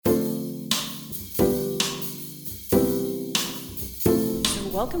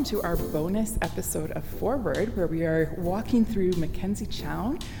Welcome to our bonus episode of Forward, where we are walking through Mackenzie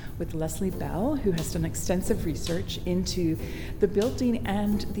Chown with Lesley Bell, who has done extensive research into the building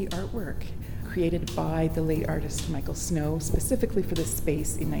and the artwork created by the late artist Michael Snow, specifically for this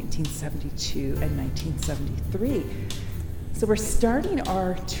space in 1972 and 1973. So we're starting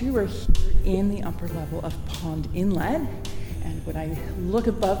our tour here in the upper level of Pond Inlet. And when I look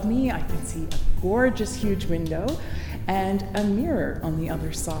above me, I can see a gorgeous, huge window and a mirror on the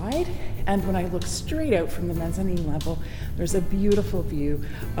other side. And when I look straight out from the mezzanine level, there's a beautiful view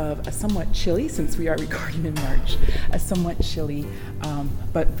of a somewhat chilly, since we are recording in March, a somewhat chilly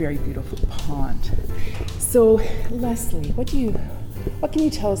but very beautiful pond. So, Lesley, what can you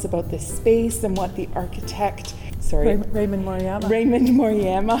tell us about this space and what the architect, Raymond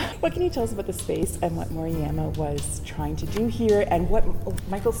Moriyama. What can you tell us about the space and what Moriyama was trying to do here and what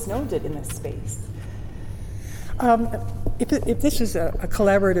Michael Snow did in this space? If this is a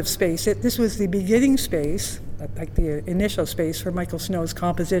collaborative space, this was the beginning space, like the initial space for Michael Snow's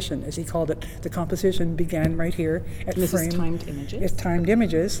composition, as he called it. The composition began right here at this frame. Is timed images? It's timed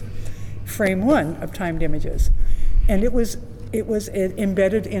images, frame one of timed images. And it was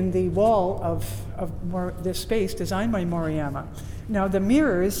embedded in the wall of this space designed by Moriyama. Now the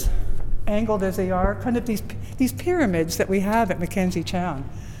mirrors, angled as they are, kind of these pyramids that we have at Mackenzie Chown.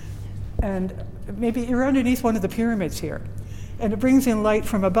 And maybe you're underneath one of the pyramids here. And it brings in light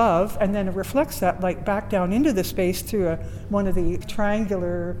from above, and then it reflects that light back down into the space through one of the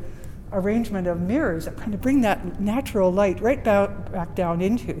triangular arrangement of mirrors that kind of bring that natural light right back down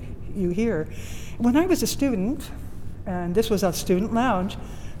into you here. When I was a student, and this was a student lounge,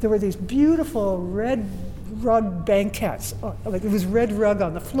 there were these beautiful red rug banquettes. Like it was red rug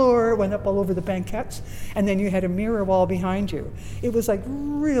on the floor, went up all over the banquettes, and then you had a mirror wall behind you. It was like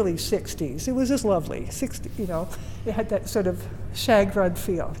really 60s. It was just lovely. It had that sort of shag rug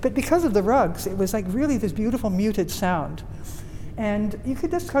feel. But because of the rugs, it was like really this beautiful muted sound. And you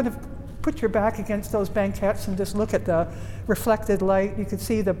could just kind of put your back against those banquettes and just look at the reflected light. You could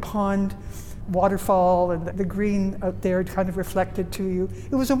see the pond waterfall and the green out there kind of reflected to you.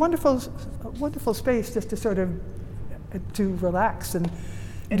 It was a wonderful space just to sort of to relax and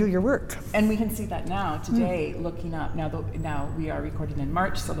do your work. And we can see that now today, looking up. Now we are recording in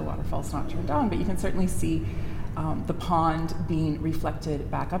March, so the waterfall's not turned on, but you can certainly see the pond being reflected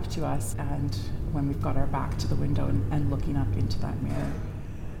back up to us, and when we've got our back to the window and looking up into that mirror.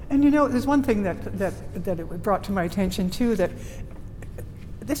 And there's one thing that it brought to my attention too, that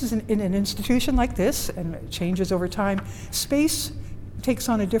this is in an institution like this, and it changes over time. Space takes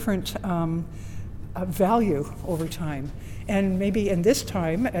on a different value over time. And maybe in this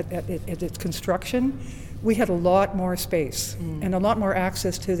time, at its construction, we had a lot more space and a lot more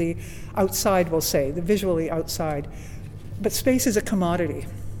access to the outside, we'll say, the visually outside. But space is a commodity.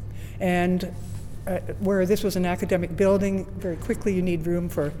 And where this was an academic building, very quickly you need room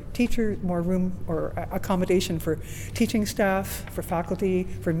for more room or accommodation for teaching staff, for faculty,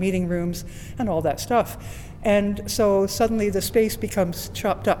 for meeting rooms, and all that stuff. And so suddenly the space becomes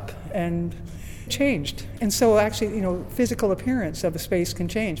chopped up and changed. And so actually, physical appearance of a space can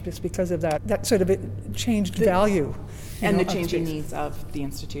change just because of that sort of changed value. And the changing needs of the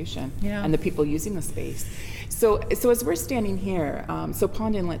institution and the people using the space. So as we're standing here, so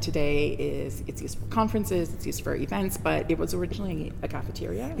Pond Inlet today it's used for conferences, it's used for events, but it was originally a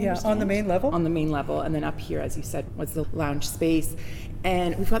cafeteria. Yeah, on the main level. On the main level, and then up here, as you said, was the lounge space.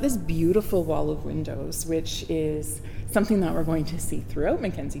 And we've got this beautiful wall of windows, which is something that we're going to see throughout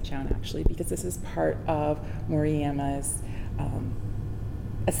Mackenzie Chown, actually, because this is part of Moriyama's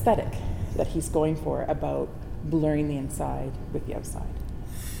aesthetic that he's going for about blurring the inside with the outside.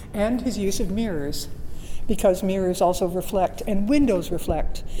 And his use of mirrors, because mirrors also reflect and windows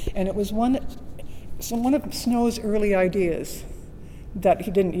reflect. And it was one of Snow's early ideas that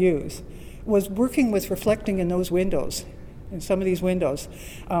he didn't use was working with reflecting in those windows, in some of these windows,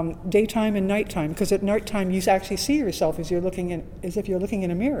 daytime and nighttime, because at nighttime you actually see yourself as if you're looking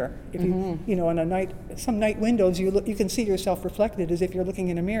in a mirror. If some night windows you can see yourself reflected as if you're looking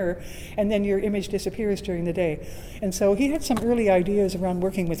in a mirror, and then your image disappears during the day. And so he had some early ideas around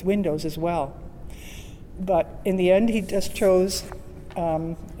working with windows as well. But in the end, he just chose,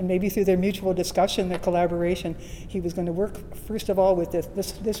 and maybe through their mutual discussion, their collaboration, he was going to work, first of all, with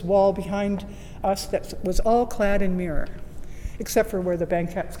this wall behind us that was all clad in mirror, except for where the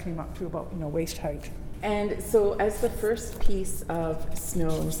banquettes came up to about waist height. And so as the first piece of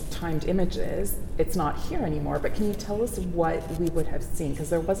Snow's timed images, it's not here anymore, but can you tell us what we would have seen?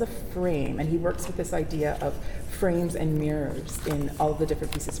 Because there was a frame, and he works with this idea of frames and mirrors in all of the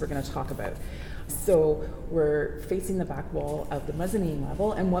different pieces we're going to talk about. So we're facing the back wall of the mezzanine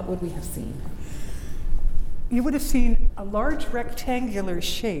level, and what would we have seen? You would have seen a large rectangular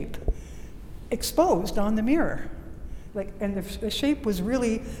shape exposed on the mirror. And the shape was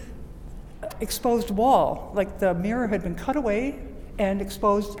really exposed wall, like the mirror had been cut away and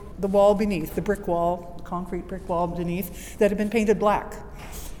exposed the wall beneath, the brick wall, concrete brick wall beneath that had been painted black.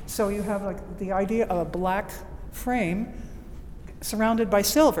 So you have like the idea of a black frame surrounded by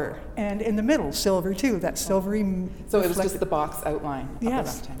silver, and in the middle, silver too, that silvery. So it was just the box outline of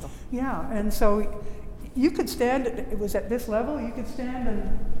yes. the rectangle. Yeah, and so you could stand, it was at this level, you could stand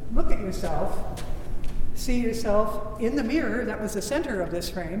and look at yourself, see yourself in the mirror, that was the center of this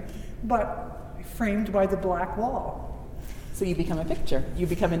frame, but framed by the black wall. So you become a picture, you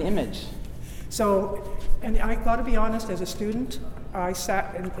become an image. So, and I got to be honest, as a student, I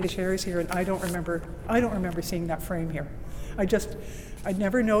sat in the chairs here and I don't remember seeing that frame here. I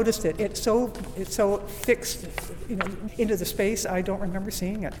never noticed it. It's so fixed, into the space, I don't remember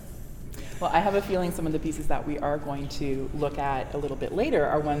seeing it. Well, I have a feeling some of the pieces that we are going to look at a little bit later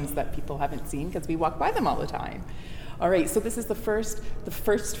are ones that people haven't seen because we walk by them all the time. All right, so this is the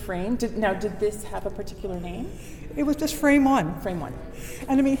first frame. Did this have a particular name? It was just frame one. Frame one.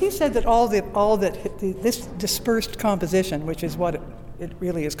 And I mean, he said that this dispersed composition, which is what it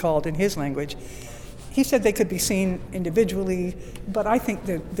really is called in his language, he said they could be seen individually, but I think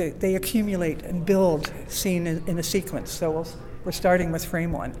that they accumulate and build seen in a sequence. So we're starting with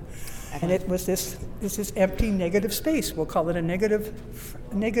frame one. And it was this empty negative space. We'll call it a negative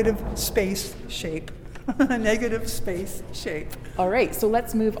space shape. A negative space shape. All right, so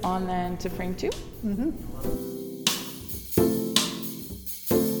let's move on then to frame two. Mm-hmm.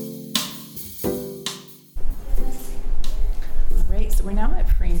 All right, so we're now at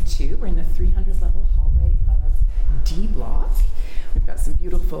frame two. We're in the 300 level hallway of D block. We've got some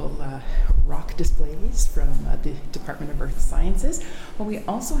beautiful rock displays from the Department of Earth Sciences. But we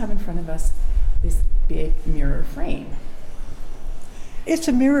also have in front of us this big mirror frame. It's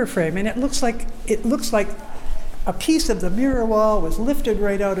a mirror frame, and it looks like a piece of the mirror wall was lifted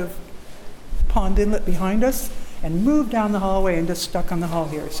right out of Pond Inlet behind us and moved down the hallway and just stuck on the hull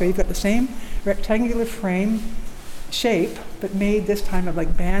here. So you've got the same rectangular frame shape, but made this time of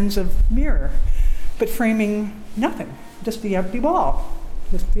like bands of mirror, but framing nothing, just the empty wall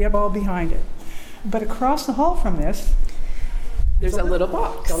behind it. But across the hall from this, there's a little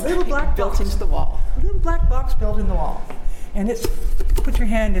box. A little black built box. into the wall. A little black box built in the wall. And it's, put your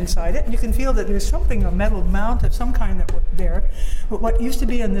hand inside it, and you can feel that there's something, a metal mount of some kind that was there. But what used to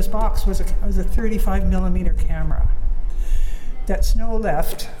be in this box was a 35 millimeter camera that Snow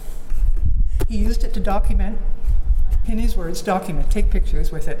left. He used it to document, in his words, take pictures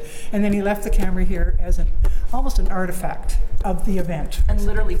with it. And then he left the camera here as almost an artifact of the event. And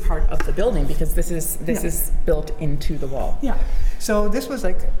literally part of the building, because this is built into the wall. Yeah. So this was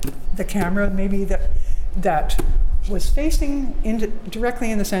like the camera maybe that was facing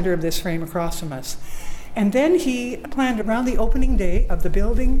directly in the center of this frame across from us. And then he planned around the opening day of the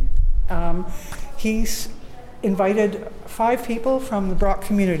building, he's invited 5 people from the Brock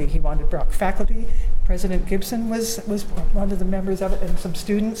community. He wanted Brock faculty. President Gibson was one of the members of it, and some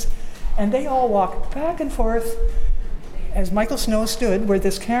students. And they all walked back and forth as Michael Snow stood where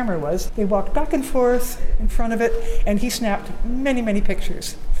this camera was. They walked back and forth in front of it, and he snapped many, many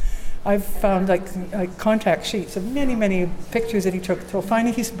pictures. I've found like contact sheets of many, many pictures that he took. So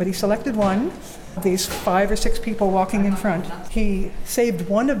finally, he selected one of these 5 or 6 people walking in front. He saved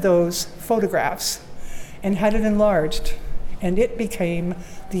one of those photographs and had it enlarged, and it became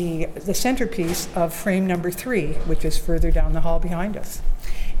the centerpiece of frame number 3, which is further down the hall behind us.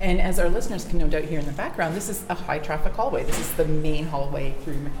 And as our listeners can no doubt hear in the background, this is a high traffic hallway. This is the main hallway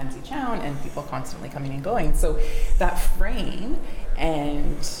through Mackenzie Chown, and people constantly coming and going. So that frame,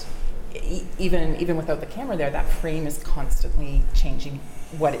 and even without the camera there, that frame is constantly changing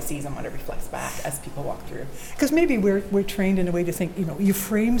what it sees and what it reflects back as people walk through. Because maybe we're trained in a way to think, you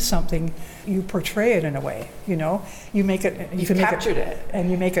frame something, you portray it in a way, you make it, You've captured it, and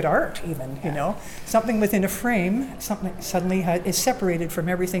you make it art even, something within a frame, something suddenly is separated from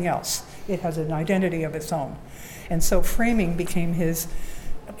everything else. It has an identity of its own, and so framing became his.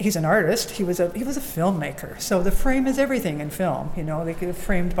 He's an artist. He was a filmmaker. So the frame is everything in film. They get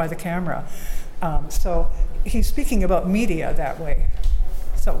framed by the camera. So he's speaking about media that way.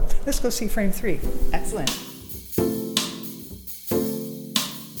 So let's go see frame 3.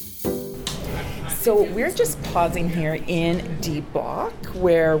 So we're just pausing here in D Block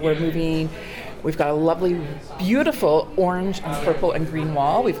where we're moving. We've got a lovely, beautiful orange and purple and green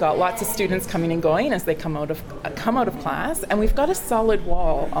wall. We've got lots of students coming and going as they come out of class, and we've got a solid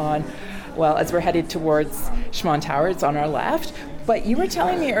wall on, well, as we're headed towards Chown Tower. It's on our left. But you were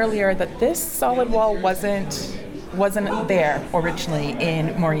telling me earlier that this solid wall wasn't there originally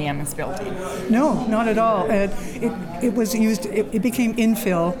in Moriama's building. No, not at all. It was used. It became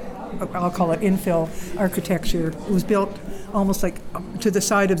infill. I'll call it infill architecture. It was built almost like to the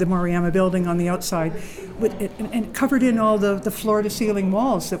side of the Moriama building on the outside, and covered in all the floor-to-ceiling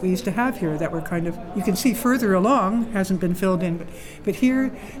walls that we used to have here that were kind of, you can see further along, hasn't been filled in, but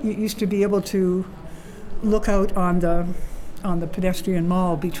here you used to be able to look out on the pedestrian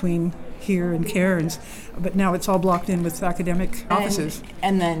mall between here and Cairns, but now it's all blocked in with academic offices.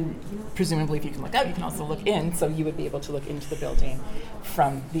 And then presumably if you can look out, you can also look in, so you would be able to look into the building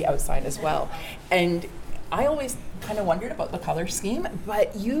from the outside as well. And I always kind of wondered about the color scheme,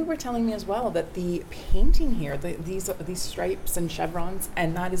 but you were telling me as well that the painting here, these stripes and chevrons,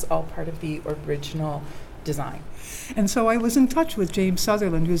 and that is all part of the original design. And so I was in touch with James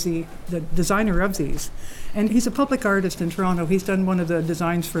Sutherland, who's the designer of these. And he's a public artist in Toronto. He's done one of the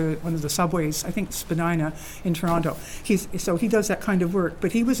designs for one of the subways, I think Spadina, in Toronto. So he does that kind of work.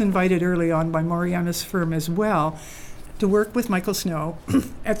 But he was invited early on by Moriama's firm as well to work with Michael Snow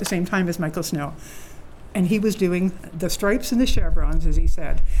at the same time as Michael Snow. And he was doing the stripes and the chevrons, as he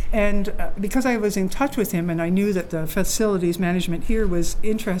said. And because I was in touch with him and I knew that the facilities management here was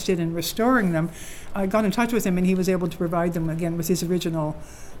interested in restoring them, I got in touch with him and he was able to provide them again with his original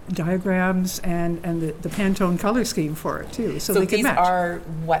diagrams and the Pantone color scheme for it too. So they could match. These are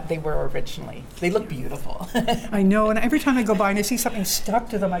what they were originally. They look beautiful. I know, and every time I go by and I see something stuck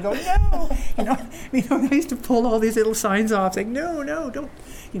to them, I go, no! I used to pull all these little signs off saying, no, don't.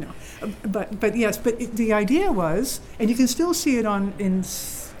 But the idea was, and you can still see it in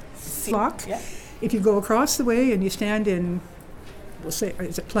Block. Yeah. If you go across the way and you stand in, we'll say,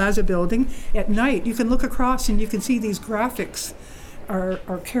 is it Plaza Building, at night you can look across and you can see these graphics are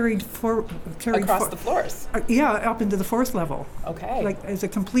carried across the floors. Up into the fourth level. Okay. Like as a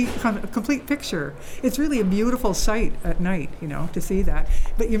complete picture. It's really a beautiful sight at night, to see that.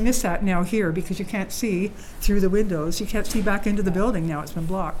 But you miss that now here because you can't see through the windows. You can't see back into the building now. It's been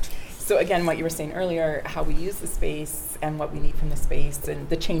blocked. So again, what you were saying earlier, how we use the space and what we need from the space and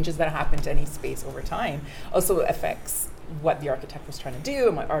the changes that happen to any space over time also affects what the architect was trying to do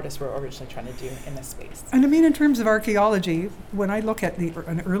and what artists were originally trying to do in this space. And I mean, in terms of archaeology, when I look at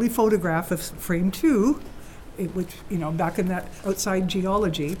an early photograph of frame 2, which, back in that outside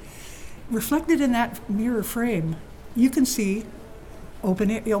geology, reflected in that mirror frame, you can see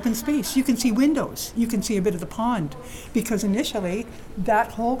open space. You can see windows. You can see a bit of the pond, because initially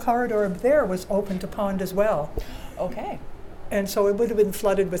that whole corridor up there was open to pond as well. Okay. And so it would have been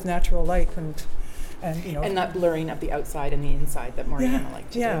flooded with natural light and that blurring of the outside and the inside that Moriama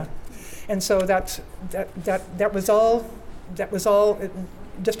liked to do. And so that was all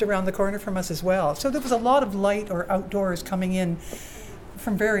just around the corner from us as well. So there was a lot of light or outdoors coming in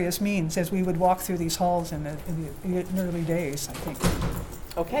from various means as we would walk through these halls in the early days, I think.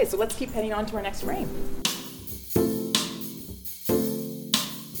 Okay, so let's keep heading on to our next frame.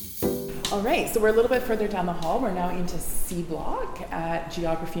 All right, so we're a little bit further down the hall. We're now into C Block.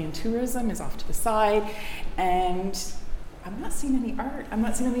 Geography and Tourism is off to the side. And I'm not seeing any art. I'm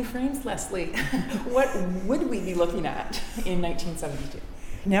not seeing any frames, Lesley. What would we be looking at in 1972?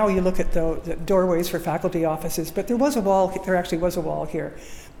 Now you look at the doorways for faculty offices, but there actually was a wall here.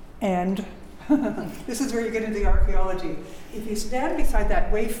 And this is where you get into the archaeology. If you stand beside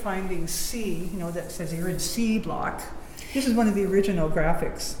that wayfinding C, that says you're in C Block, this is one of the original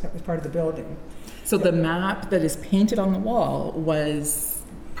graphics that was part of the building. So the map that is painted on the wall was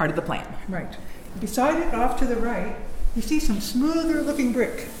part of the plan. Right. Beside it, off to the right, you see some smoother looking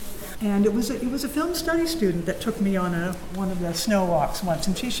brick. And it was a film study student that took me on one of the snow walks once,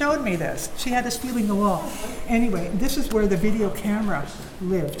 and she showed me this. She had us feeling the wall. Anyway, this is where the video camera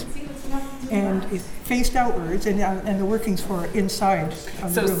lived. And it faced outwards, and the workings for it inside.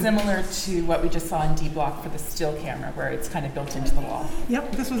 So similar to what we just saw in D Block for the still camera, where it's kind of built into the wall.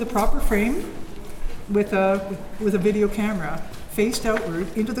 Yep, this was a proper frame with a video camera faced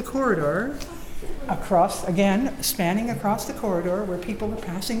outward into the corridor, spanning across the corridor where people were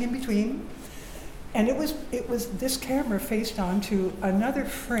passing in between. And it was this camera faced onto another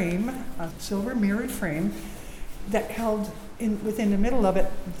frame, a silver mirrored frame, that held within the middle of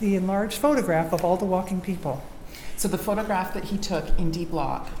it the enlarged photograph of all the walking people. So the photograph that he took in D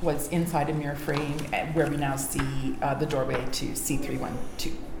Block was inside a mirror frame where we now see the doorway to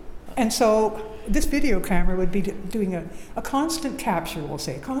C312. And so this video camera would be doing a constant capture, we'll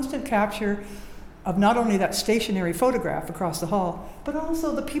say, constant capture of not only that stationary photograph across the hall, but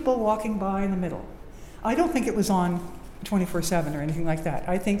also the people walking by in the middle. I don't think it was on 24/7 or anything like that.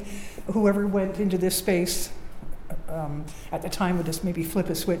 I think whoever went into this space at the time would just maybe flip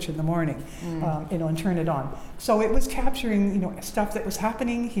a switch in the morning, and turn it on. So it was capturing, stuff that was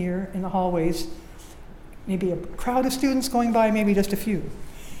happening here in the hallways, maybe a crowd of students going by, maybe just a few.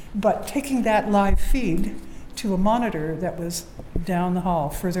 But taking that live feed to a monitor that was down the hall,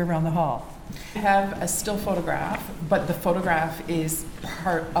 further around the hall. You have a still photograph, but the photograph is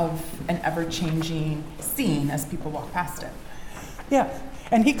part of an ever-changing scene as people walk past it. Yeah,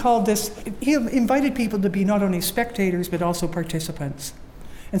 and he invited people to be not only spectators, but also participants.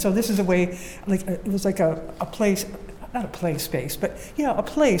 And so this is a way, it was like a place, not a play space, but a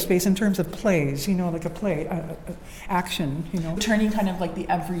play space in terms of plays, like a play, action, Turning kind of like the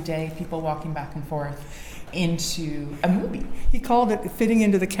everyday people walking back and forth into a movie. He called it fitting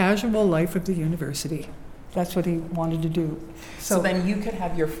into the casual life of the university. That's what he wanted to do. So then you could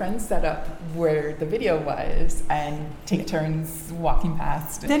have your friends set up where the video was and take turns walking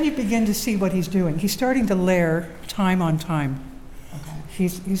past. Then you begin to see what he's doing. He's starting to layer time on time. Okay.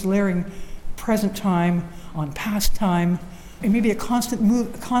 He's layering present time on past time, and maybe a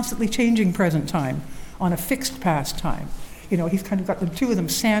constantly changing present time on a fixed past time. He's kind of got the two of them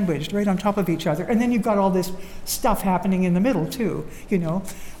sandwiched right on top of each other. And then you've got all this stuff happening in the middle too,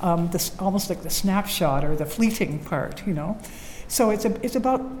 this almost like the snapshot or the fleeting part, So it's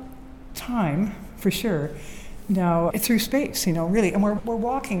about time, for sure. Now, through space, really. And we're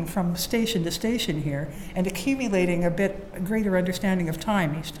walking from station to station here and accumulating a greater understanding of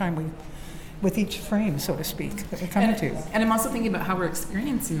time each time with each frame, so to speak, that we're coming to. And I'm also thinking about how we're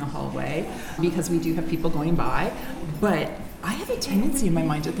experiencing the hallway, because we do have people going by, but I have a tendency in my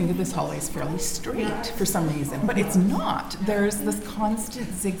mind to think of this hallway as fairly straight for some reason, but it's not. There's this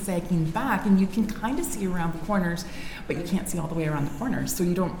constant zigzagging back, and you can kind of see around the corners, but you can't see all the way around the corners, so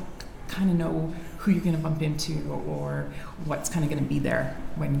you don't kind of know who you're going to bump into or what's kind of going to be there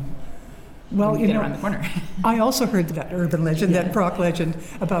when you get around the corner. I also heard that urban legend, that Brock legend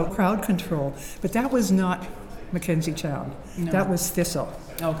about crowd control, but that was not Mackenzie Chown. No. That was Thistle.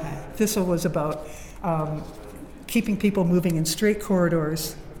 Okay. Thistle was about keeping people moving in straight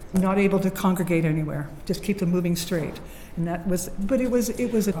corridors, not able to congregate anywhere, just keep them moving straight. And that was, but it was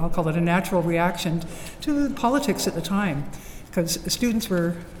I'll call it a natural reaction to politics at the time, because students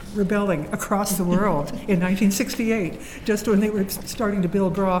were rebelling across the world in 1968. Just when they were starting to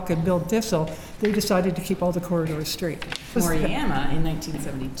build Brock and build Thistle, they decided to keep all the corridors straight. Moriama in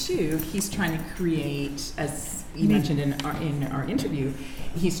 1972, he's trying to create, as you mentioned in our interview,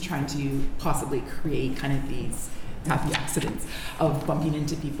 he's trying to possibly create kind of these happy accidents of bumping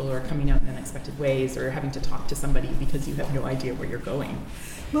into people or coming out in unexpected ways or having to talk to somebody because you have no idea where you're going.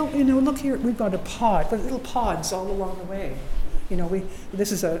 Well, look here, we've got little pods all along the way.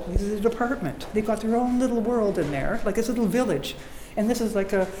 This is a department. They've got their own little world in there, like this little village. And this is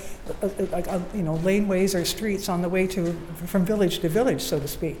like a laneways or streets on the way from village to village, so to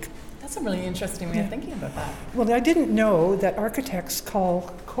speak. That's a really interesting way of thinking about that. Well, I didn't know that architects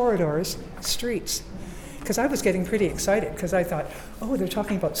call corridors streets, because I was getting pretty excited because I thought, they're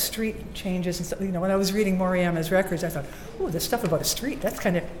talking about street changes and stuff. When I was reading Moriama's records, I thought, there's stuff about a street.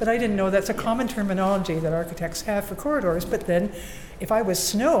 But I didn't know that's a common terminology that architects have for corridors. But then, if I was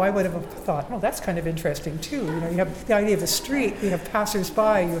Snow, I would have thought, that's kind of interesting too. You have the idea of the street, you have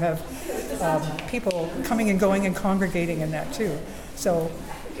passers-by, you have people coming and going and congregating in that too. So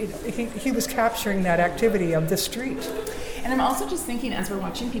he was capturing that activity of the street. And I'm also just thinking, as we're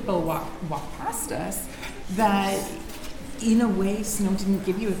watching people walk past us, that in a way Snow didn't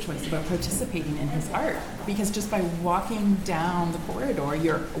give you a choice about participating in his art, because just by walking down the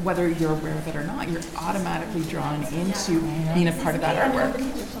corridor, whether you're aware of it or not, you're automatically drawn into being a part of that artwork.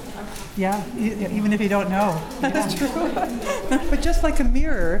 Yeah, even if you don't know. That's true. But just like a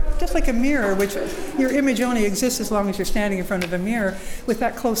mirror, which your image only exists as long as you're standing in front of a mirror, with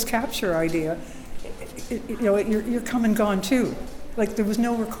that close capture idea, you're come and gone too. Like there was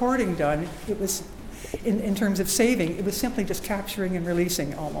no recording done. It was, in terms of saving, it was simply just capturing and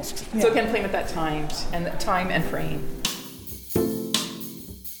releasing almost. Yeah. So it can play with that time and frame.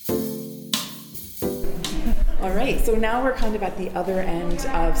 All right, so now we're kind of at the other end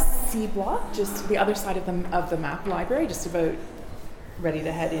of C block, just the other side of the map library, just about ready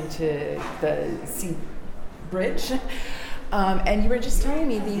to head into the C bridge. And you were just telling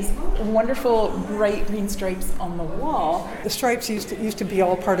me these wonderful bright green stripes on the wall. The stripes used to be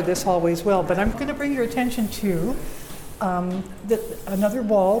all part of this hallway as well, but I'm going to bring your attention to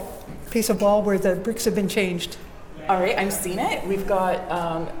another piece of wall where the bricks have been changed. All right, I'm seeing it. We've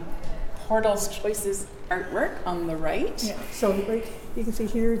got Portal's Choices artwork on the right. Yeah. So you can see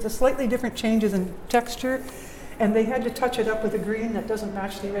here the slightly different changes in texture, and they had to touch it up with a green that doesn't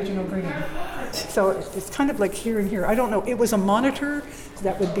match the original green. So it's kind of like here and here. I don't know. It was a monitor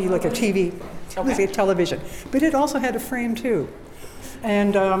that would be like a TV, it was a television, but it also had a frame too.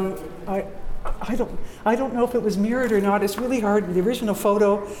 And I don't know if it was mirrored or not. It's really hard. The original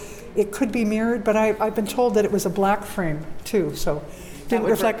photo, it could be mirrored, but I've been told that it was a black frame too, so it didn't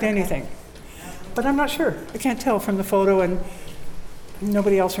reflect anything. But I'm not sure. I can't tell from the photo, and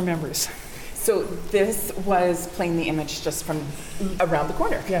nobody else remembers. So this was playing the image just from around the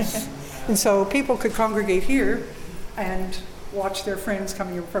corner. Yes. And so people could congregate here and watch their friends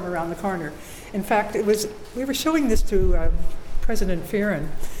coming from around the corner. In fact, we were showing this to President Fearon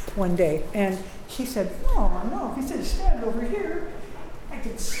one day, and he said, no, he said, stand over here. I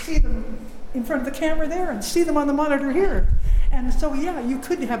could see them in front of the camera there and see them on the monitor here. And so, yeah, you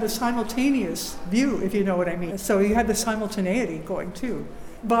could have a simultaneous view, if you know what I mean. So you had the simultaneity going too.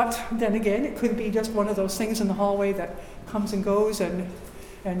 But then again, it could be just one of those things in the hallway that comes and goes and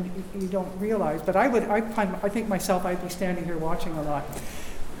you don't realize. But I think myself, I'd be standing here watching a lot.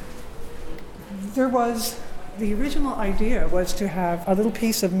 The original idea was to have a little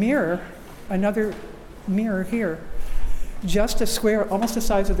piece of mirror, another mirror here, just a square, almost the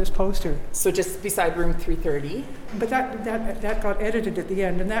size of this poster. So just beside room 330. But that got edited at the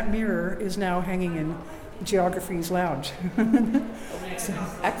end, and that mirror is now hanging in Geography's lounge.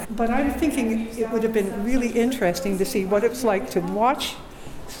 But I'm thinking it would have been really interesting to see what it's like to watch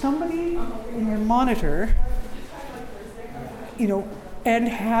somebody in your monitor, and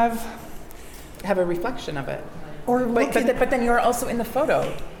have a reflection of it. But then you're also in the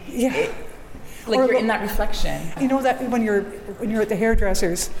photo. Yeah. You're in that reflection. You know that when you're at the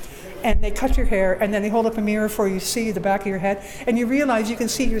hairdressers and they cut your hair and then they hold up a mirror for you to see the back of your head, and you realize you can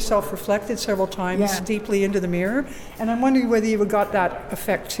see yourself reflected several times deeply into the mirror. And I'm wondering whether you got that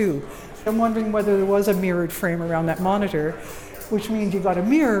effect too. I'm wondering whether there was a mirrored frame around that monitor, which means you got a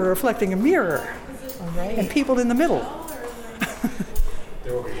mirror reflecting a mirror. All right. And people in the middle.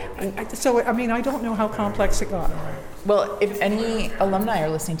 So, I don't know how complex it got. Well, if any alumni are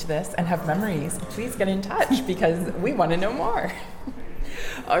listening to this and have memories, please get in touch because we want to know more.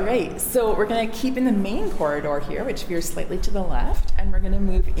 All right, so we're going to keep in the main corridor here, which veers slightly to the left, and we're going to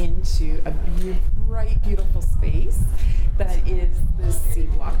move into a bright, beautiful space that is the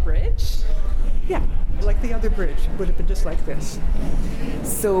C-block bridge. Yeah, like the other bridge would have been just like this.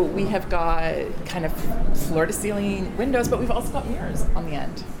 So we have got kind of floor-to-ceiling windows, but we've also got mirrors on the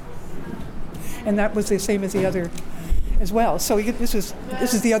end. And that was the same as the other as well. So this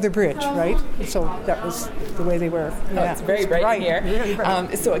is the other bridge, right? So that was the way they were. Yeah, it's very bright here. Really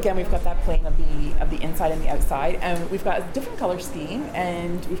bright. So again, we've got that plane of the inside and the outside, and we've got a different color scheme,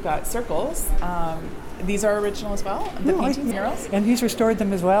 and we've got circles. These are original as well. The paintings, murals, and he's restored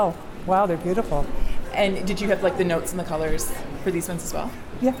them as well. Wow, they're beautiful. And did you have the notes and the colors for these ones as well?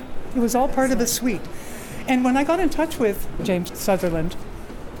 Yeah, it was all part of the suite. And when I got in touch with James Sutherland,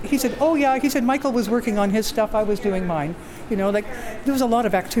 he said, Michael was working on his stuff, I was doing mine. There was a lot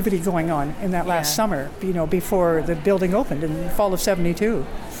of activity going on in that last summer, before the building opened in the fall of 72.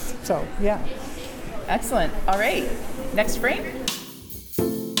 So, yeah. Excellent. All right. Next frame.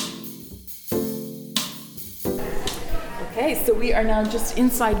 Okay, so we are now just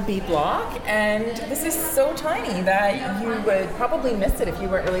inside B block, and this is so tiny that you would probably miss it if you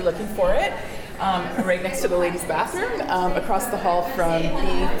weren't really looking for it. Right next to the ladies' bathroom, across the hall from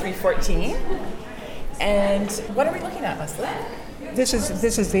B314. And what are we looking at, Lesley? This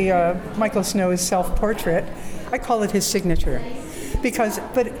is the Michael Snow's self-portrait. I call it his signature,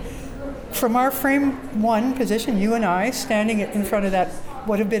 but from our frame one position, you and I standing in front of that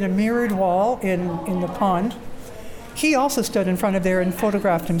would have been a mirrored wall in the pond. He also stood in front of there and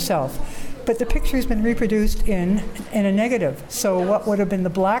photographed himself, but the picture's been reproduced in a negative. So what would have been the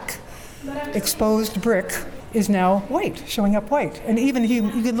black exposed brick is now white, showing up white. And even you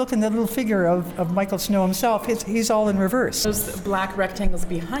can look in the little figure of Michael Snow himself, he's all in reverse. Those black rectangles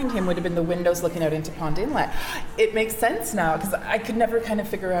behind him would have been the windows looking out into Pond Inlet. It makes sense now, because I could never kind of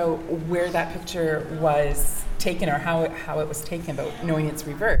figure out where that picture was taken or how it was taken, but knowing it's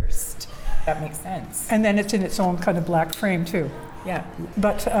reversed, that makes sense. And then it's in its own kind of black frame too. Yeah.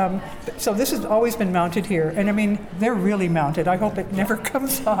 But, so this has always been mounted here. And they're really mounted. I hope it never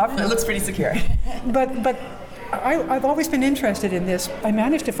comes off. It looks pretty secure. But I've always been interested in this. I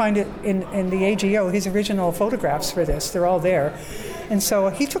managed to find it in the AGO, his original photographs for this. They're all there. And so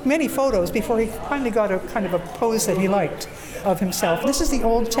he took many photos before he finally got a kind of a pose that he liked of himself. This is the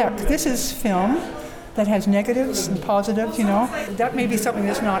old tech. This is film that has negatives and positives, you know. That may be something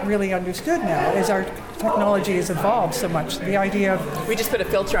that's not really understood now as our technology has evolved so much. The idea of... We just put a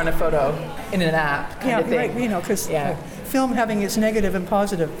filter on a photo in an app kind of thing. Right, you know, because film having its negative and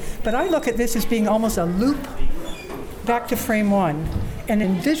positive. But I look at this as being almost a loop back to frame one. And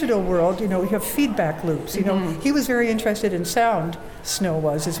in digital world, you know, we have feedback loops. You know, he was very interested in sound, Snow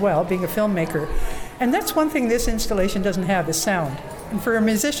was as well, being a filmmaker. And that's one thing this installation doesn't have, is sound. And for a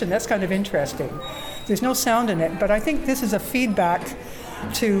musician, that's kind of interesting. There's no sound in it, but I think this is a feedback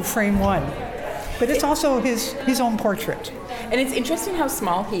to frame one. But it's also his own portrait. And it's interesting how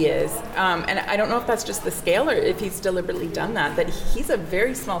small he is. And I don't know if that's just the scale or if he's deliberately done that he's a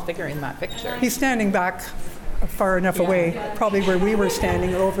very small figure in that picture. He's standing back far enough away, probably where we were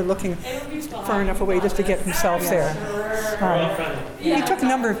standing, overlooking far enough away just to get himself there. He took a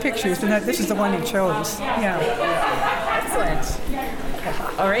number of pictures, and this is the one he chose. Excellent.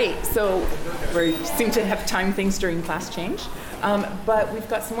 All right, so we seem to have timed things during class change, but we've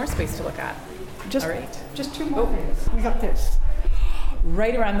got some more space to look at. Just 2 more minutes. We got this.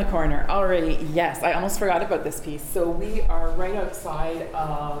 Right around the corner. Already, yes, I almost forgot about this piece. So we are right outside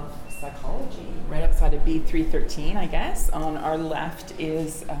of psychology, right outside of B313, I guess. On our left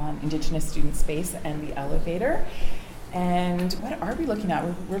is Indigenous student space and the elevator. And what are we looking at?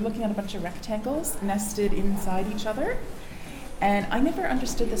 We're looking at a bunch of rectangles nested inside each other. And I never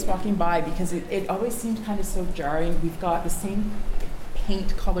understood this walking by because it always seemed kind of so jarring. We've got the same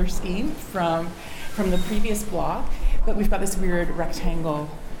paint color scheme from the previous block, but we've got this weird rectangle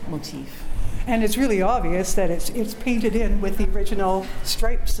motif. And it's really obvious that it's painted in with the original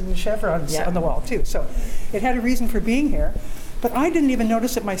stripes and chevrons on the wall too. So it had a reason for being here. But I didn't even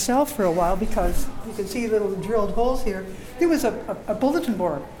notice it myself for a while because you can see little drilled holes here. There was a bulletin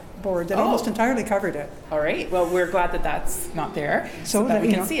board that almost entirely covered it. All right. Well, we're glad that that's not there so that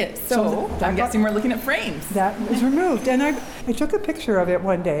we can see it. So I'm guessing we're looking at frames. That was removed. And I took a picture of it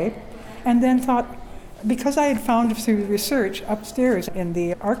one day and then thought, because I had found through research upstairs in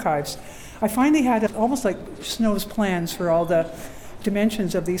the archives, I finally had almost like Snow's plans for all the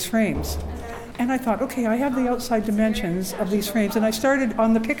dimensions of these frames. And I thought, okay, I have the outside dimensions of these frames. And I started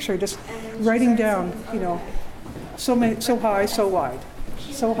on the picture just writing down, you know, so high, so wide.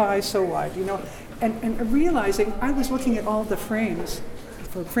 So high, so wide, you know. And realizing I was looking at all the frames,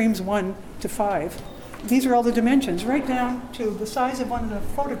 for frames 1 to 5. These are all the dimensions, right down to the size of one of the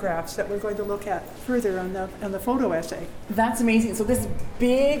photographs that we're going to look at further on the photo essay. That's amazing. So this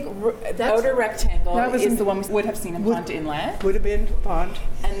big outer rectangle is the one we would have seen in Pond Inlet. Would have been Pond.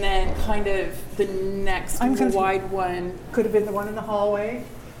 And then kind of the next wide one. Could have been the one in the hallway.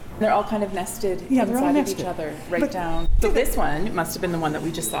 They're all kind of nested inside of each other, down. So this one must have been the one that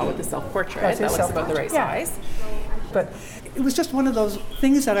we just saw with the self-portrait. That looks about the right size. But it was just one of those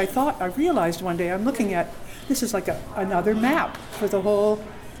things that I realized one day. I'm looking at, this is like another map for the whole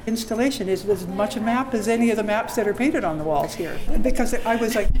installation. Is as much a map as any of the maps that are painted on the walls here. Because I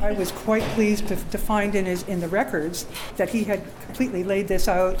was quite pleased to find in the records that he had completely laid this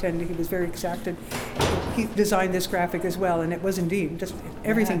out, and he was very exacted. He designed this graphic as well, and it was indeed just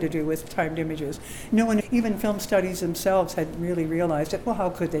everything to do with timed images. No one, even film studies themselves, had really realized it. Well, how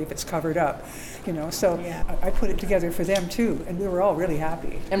could they if it's covered up? You know, so I put it together for them too, and we were all really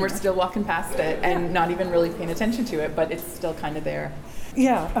happy. And we're still walking past it and not even really paying attention to it, but it's still kind of there.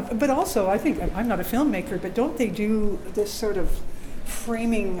 Yeah, but also I think, I'm not a filmmaker, but don't they do this sort of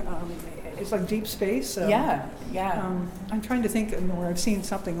framing, it's like deep space? I'm trying to think where I've seen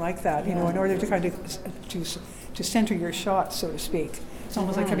something like that, you know, in order to kind of to center your shot, so to speak. It's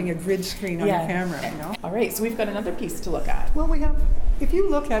almost like having a grid screen on your camera, you know? All right, so we've got another piece to look at. Well, we have, if you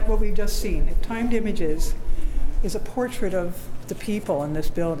look at what we've just seen, Timed Images is a portrait of the people in this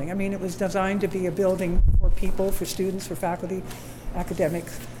building. I mean, it was designed to be a building for people, for students, for faculty,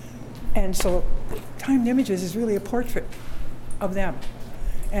 academics. And so Timed Images is really a portrait of them.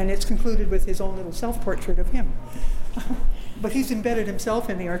 And it's concluded with his own little self-portrait of him. But he's embedded himself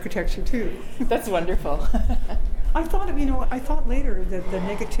in the architecture too. That's wonderful. I thought later that the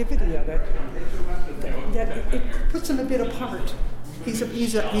negativity of it, that it puts him a bit apart. He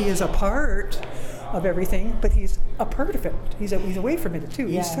is a part of everything, but he's a part of it. He's away from it too.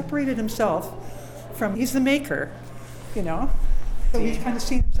 He's separated himself from, he's the maker, you know? So he's kind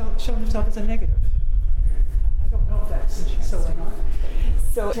of shown himself as a negative. I don't know if that's so or not.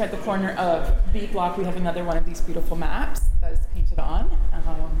 So here at the corner of B block, we have another one of these beautiful maps that is painted on,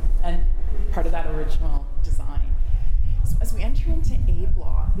 and part of that original design. So as we enter into A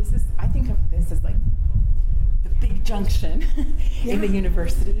block, I think of this as like the big junction in the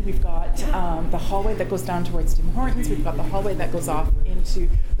university. We've got the hallway that goes down towards Tim Hortons. We've got the hallway that goes off into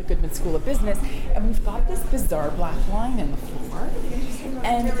the Goodman School of Business. And we've got this bizarre black line in the floor.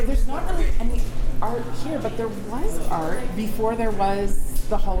 And there's not really any art here, but there was art before there was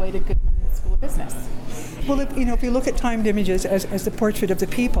the hallway to Goodman School of Business. Well, if you look at timed images as the portrait of the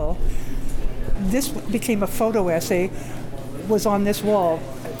people, this became a photo essay, was on this wall.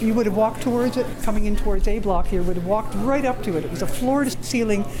 You would have walked towards it, coming in towards A block here, would have walked right up to it. It was a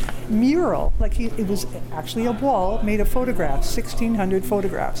floor-to-ceiling mural. It was actually a wall made of photographs, 1,600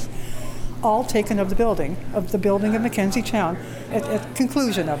 photographs, all taken of the building of Mackenzie Chown. At the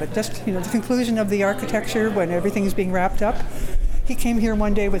conclusion of it, the conclusion of the architecture when everything's being wrapped up. He came here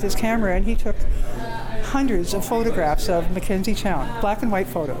one day with his camera and he took hundreds of photographs of Mackenzie Chown, black and white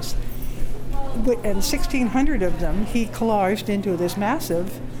photos. And 1,600 of them he collaged into this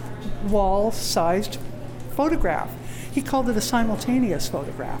massive wall-sized photograph. He called it a simultaneous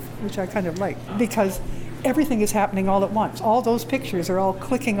photograph, which I kind of like, because everything is happening all at once. All those pictures are all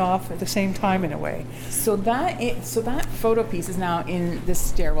clicking off at the same time in a way. So that photo piece is now in the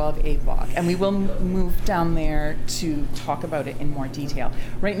stairwell of A block, and we will move down there to talk about it in more detail.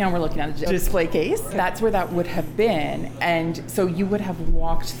 Right now we're looking at a display case. That's where that would have been, and so you would have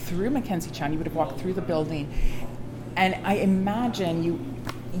walked through Mackenzie Chown, you would have walked through the building, and I imagine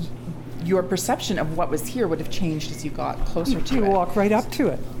your perception of what was here would have changed as you got closer to it. You walk right up to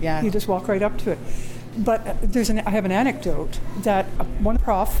it. Yeah. You just walk right up to it. But I have an anecdote that one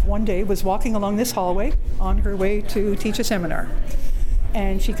prof one day was walking along this hallway on her way to teach a seminar,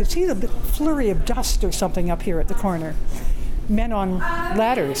 and she could see the flurry of dust or something up here at the corner, men on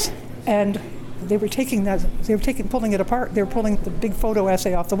ladders, and they were pulling it apart. They were pulling the big photo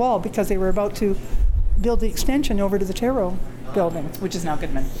essay off the wall because they were about to build the extension over to the Tarot building, which is now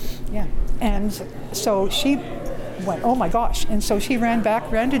Goodman. Yeah, and so she went, oh my gosh. And so she ran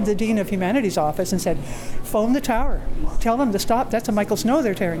to the Dean of Humanities office and said, phone the tower, tell them to stop, that's a Michael Snow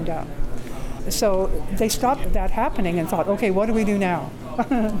they're tearing down. So they stopped that happening and thought, okay, what do we do now?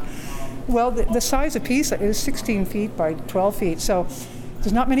 Well, the size of piece is 16 feet by 12 feet, so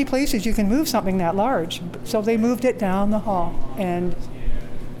there's not many places you can move something that large. So they moved it down the hall, and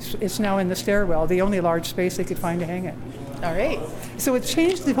it's now in the stairwell, the only large space they could find to hang it. All right. So it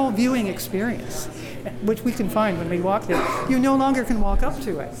changed the whole viewing experience, which we can find when we walk there. You no longer can walk up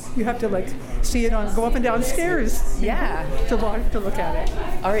to it. You have to see it go up and down stairs. Yeah. To look at it.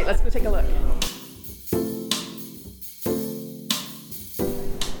 All right, let's go take a look.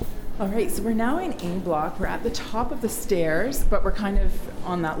 All right, so we're now in A block. We're at the top of the stairs, but we're kind of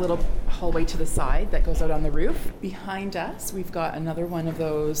on that little hallway to the side that goes out on the roof. Behind us, we've got another one of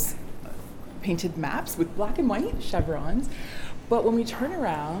those painted maps with black and white chevrons. But when we turn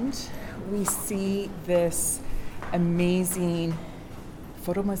around, we see this amazing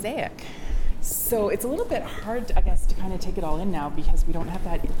photo mosaic. So it's a little bit hard, I guess, to kind of take it all in now because we don't have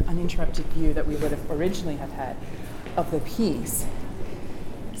that uninterrupted view that we would have originally have had of the piece.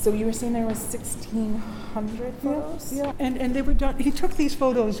 So you were saying there was 1,600 photos? Yeah. And they were done. He took these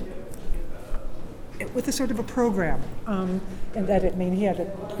photos with a sort of a program, and he had a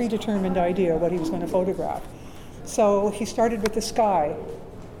predetermined idea what he was going to photograph. So he started with the sky,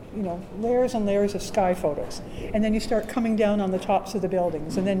 layers and layers of sky photos, and then you start coming down on the tops of the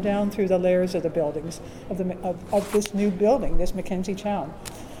buildings, and then down through the layers of the buildings of this new building, this Mackenzie Chown,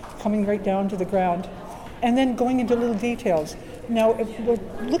 coming right down to the ground, and then going into little details. Now, if we're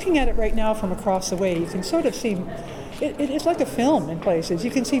looking at it right now from across the way, you can sort of see. It's like a film in places. You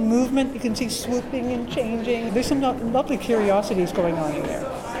can see movement, you can see swooping and changing. There's some lovely curiosities going on in there.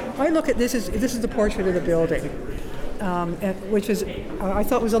 I look at this is the portrait of the building, which is I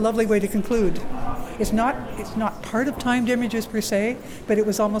thought was a lovely way to conclude. It's not part of timed images per se, but it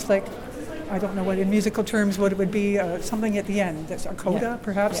was almost like, I don't know what in musical terms what it would be, something at the end. That's a coda,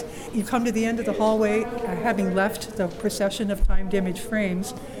 perhaps. Yeah. You come to the end of the hallway, having left the procession of timed image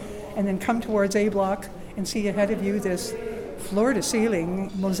frames, and then come towards A block and see ahead of you this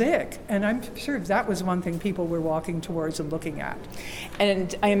floor-to-ceiling mosaic. And I'm sure that was one thing people were walking towards and looking at.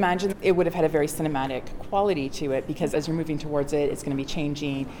 And I imagine it would have had a very cinematic quality to it because as you're moving towards it, it's going to be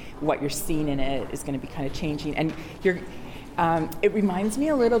changing. What you're seeing in it is going to be kind of changing. And it reminds me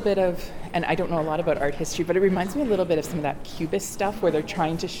a little bit of, and I don't know a lot about art history, but it reminds me a little bit of some of that Cubist stuff where they're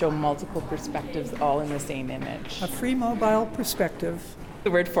trying to show multiple perspectives all in the same image. A free mobile perspective. The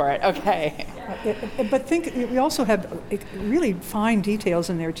word for it, okay. But we also have really fine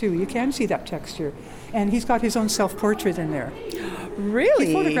details in there too. You can see that texture. And he's got his own self-portrait in there. Really?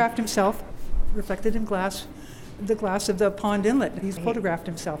 He photographed himself, reflected in glass, the glass of the pond inlet. He's photographed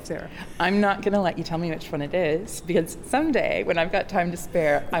himself there. I'm not going to let you tell me which one it is, because someday when I've got time to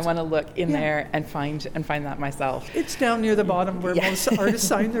spare, I want to look in there and find that myself. It's down near the bottom where most artists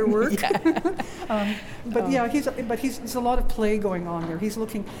sign their work. There's a lot of play going on there. He's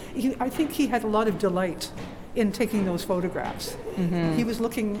looking. I think he had a lot of delight in taking those photographs. Mm-hmm. He was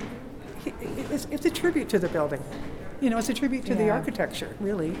looking. It's a tribute to the building. It's a tribute to the architecture,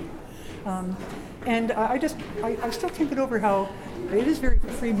 really. I still think it over how it is very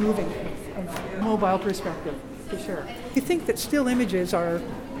free moving, of mobile perspective, for sure. You think that still images are,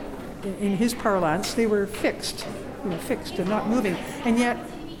 in his parlance, they were fixed and not moving, and yet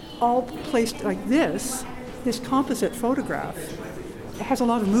all placed like this composite photograph has a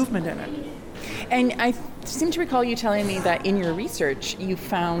lot of movement in it. And I seem to recall you telling me that in your research you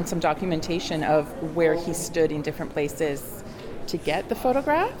found some documentation of where he stood in different places to get the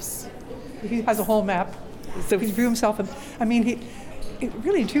photographs? He has a whole map. So he drew himself,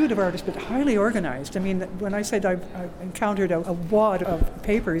 really intuitive artist, but highly organized. I mean, when I said I encountered a wad of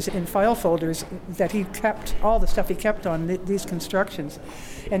papers in file folders that he kept, all the stuff he kept on these constructions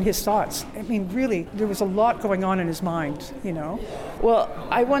and his thoughts. I mean, really, there was a lot going on in his mind, Well,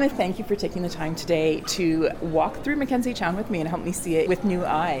 I want to thank you for taking the time today to walk through Mackenzie Chown with me and help me see it with new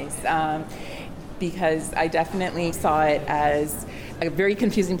eyes. Because I definitely saw it as a very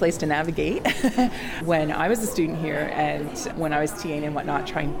confusing place to navigate when I was a student here and when I was TAing and whatnot,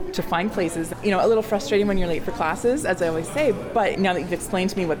 trying to find places. A little frustrating when you're late for classes, as I always say, but now that you've explained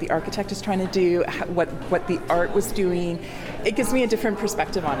to me what the architect is trying to do, what the art was doing, it gives me a different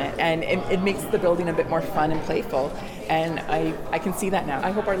perspective on it, and it makes the building a bit more fun and playful. And I can see that now. I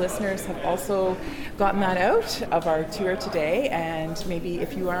hope our listeners have also gotten that out of our tour today, and maybe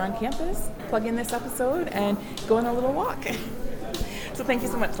if you are on campus, plug in this episode and go on a little walk. So thank you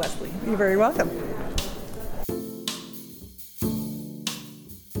so much, Lesley. You're very welcome.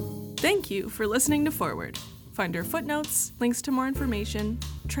 Thank you for listening to Forward. Find our footnotes, links to more information,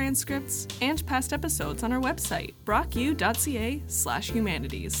 transcripts, and past episodes on our website,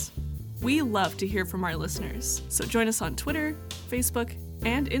 brocku.ca/humanities. We love to hear from our listeners, so join us on Twitter, Facebook,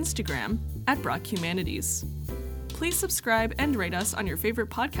 and Instagram @BrockHumanities. Please subscribe and rate us on your favorite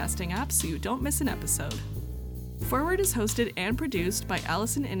podcasting app so you don't miss an episode. Forward is hosted and produced by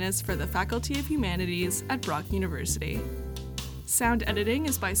Allison Innes for the Faculty of Humanities at Brock University. Sound editing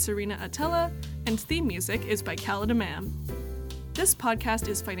is by Serena Atella, and theme music is by Khaled Imam. This podcast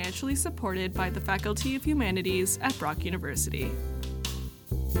is financially supported by the Faculty of Humanities at Brock University.